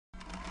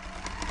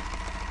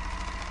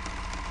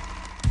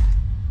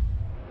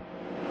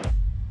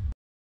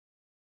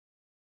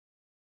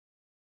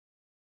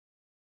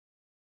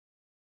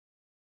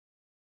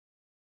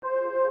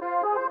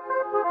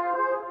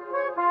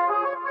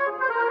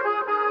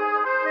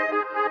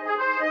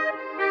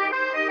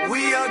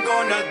We are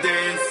gonna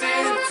dance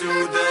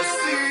into the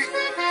sea.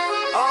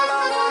 All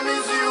I want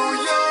is you,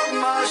 you're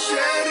my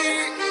sherry.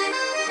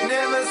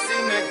 Never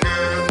seen a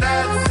girl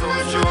that's so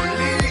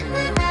jolie.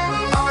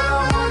 All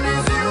I want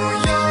is you,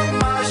 you're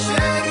my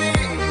sherry,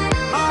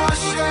 my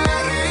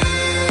sherry.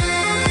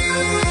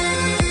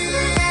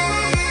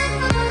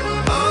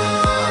 Oh,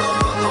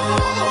 oh,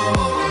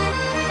 oh.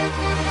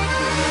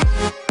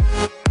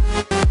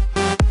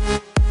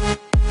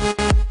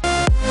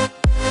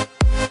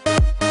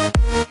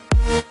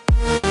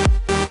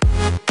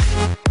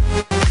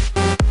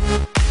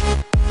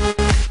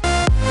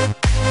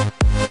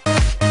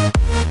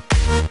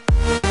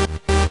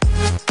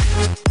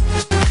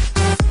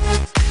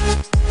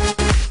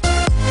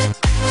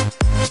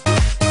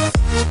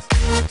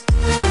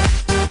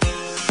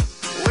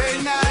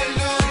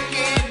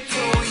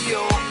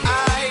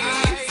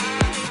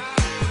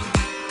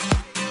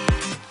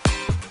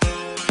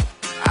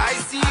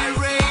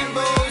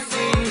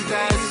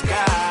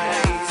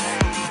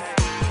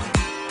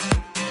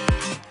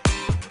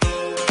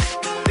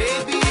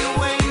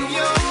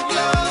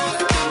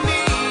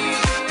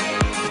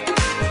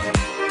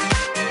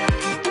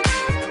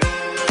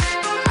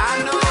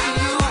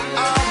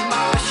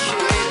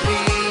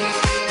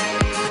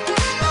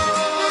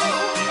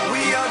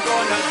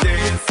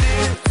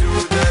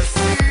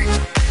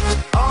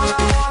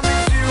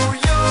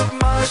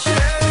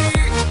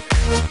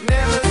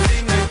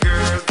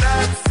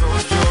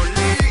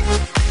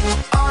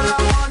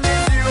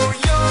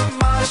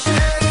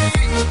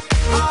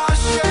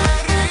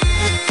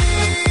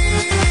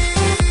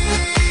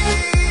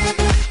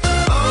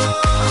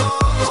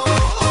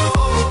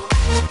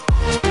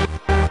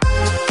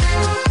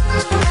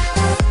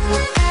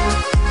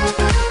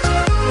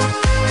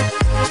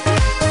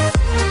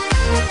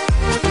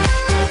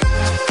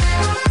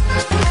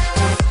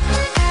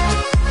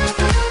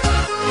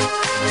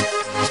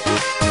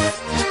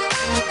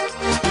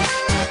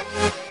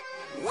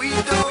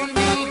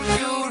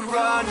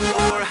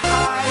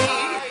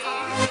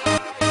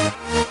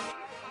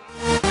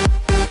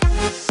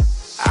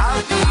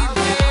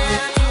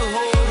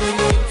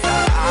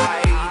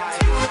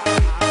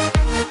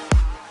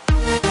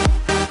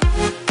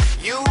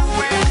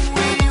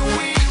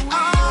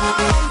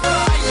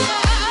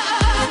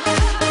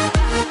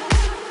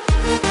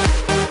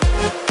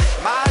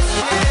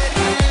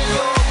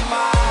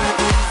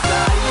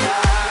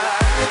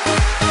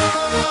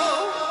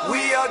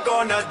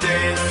 Gonna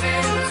dance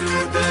into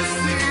the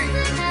sea.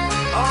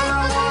 All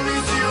I want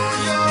is you,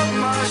 you're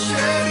my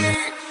sherry.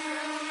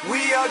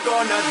 We are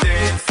gonna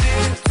dance